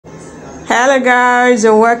Hello guys,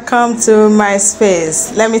 and welcome to my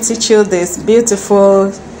space. Let me teach you this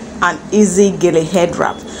beautiful and easy Gele head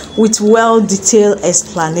wrap with well-detailed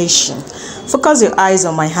explanation. Focus your eyes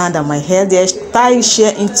on my hand and my hair. The style is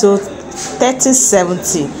shared into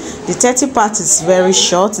 30-70. The 30 part is very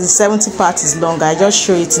short, the 70 part is longer. I just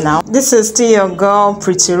show it now. This is still your girl,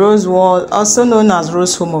 Pretty Rose World, also known as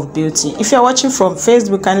Rose Home of Beauty. If you're watching from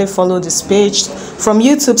Facebook, kindly follow this page. From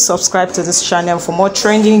YouTube, subscribe to this channel for more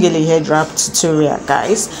trending Gele head wrap tutorial,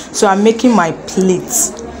 guys. So I'm making my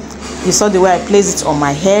pleats. You saw the way I place it on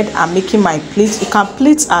my head. I'm making my pleats. You can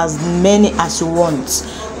pleat as many as you want.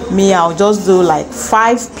 Me, I'll just do like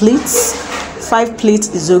 5 pleats. 5 pleats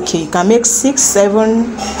is okay. You can make 6,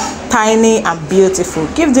 7, tiny and beautiful.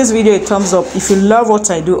 Give this video a thumbs up if you love what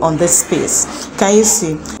I do on this space. Can you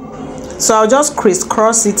see? So I'll just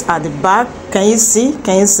crisscross it at the back. Can you see?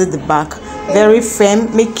 Can you see the back? Very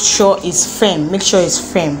firm. Make sure it's firm. Make sure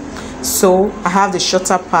it's firm. So I have the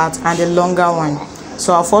shorter part and the longer one.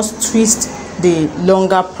 So I'll first twist the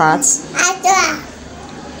longer parts.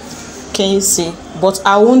 Can you see? But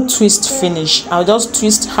I won't twist finish. I'll just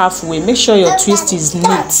twist halfway. Make sure your twist is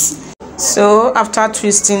neat. So after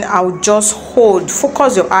twisting, I'll just hold.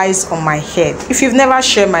 Focus your eyes on my head. If you've never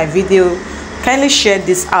shared my video, kindly share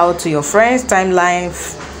this out to your friends, timeline,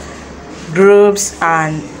 groups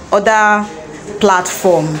and other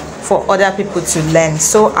platform for other people to learn.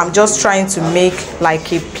 So I'm just trying to make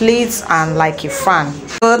like a plate and like a fan.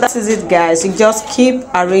 So that is it, guys. You just keep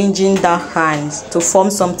arranging that hand to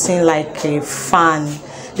form something like a fan.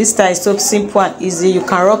 This style is so simple and easy. You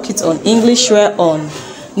can rock it on English wear, on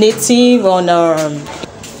native, on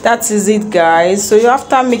that is it, guys. So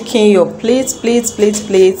after making your plates,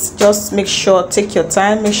 just make sure, take your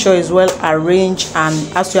time, make sure it's well arranged, and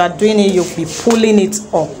as you are doing it, you'll be pulling it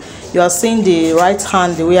up. You are seeing the right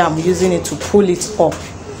hand, the way I'm using it to pull it up.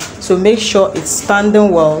 So make sure it's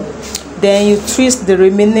standing well. Then you twist the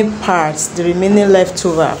remaining parts, the remaining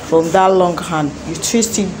leftover from that long hand. You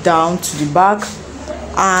twist it down to the back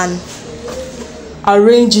and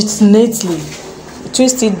arrange it neatly.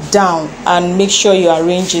 Twist it down and make sure you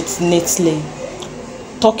arrange it neatly.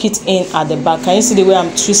 Tuck it in at the back. Can you see the way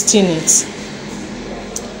I'm twisting it?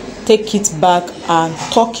 Take it back and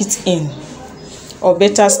tuck it in. Or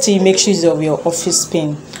better still, make use of your office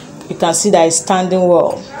pin. You can see that it's standing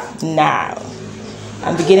well. Now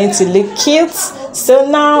I'm beginning to look cute. So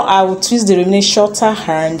now I will twist the remaining shorter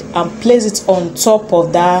hand and place it on top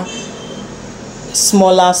of that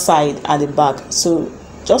smaller side at the back. So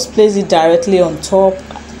just place it directly on top.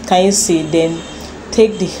 Can you see? Then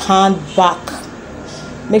take the hand back.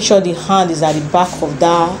 Make sure the hand is at the back of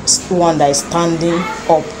that one that is standing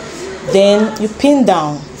up. Then you pin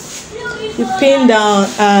down. You pin down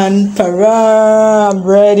and I'm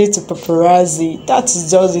ready to paparazzi. That is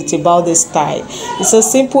just it about this style. It's so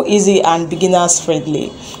simple, easy and beginners friendly.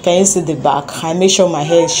 Can you see the back? I make sure my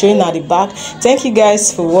hair is showing at the back. Thank you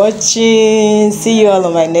guys for watching. See you all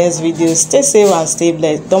on my next video. Stay safe and stay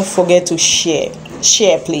blessed. Don't forget to share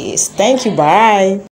please. Thank you. Bye.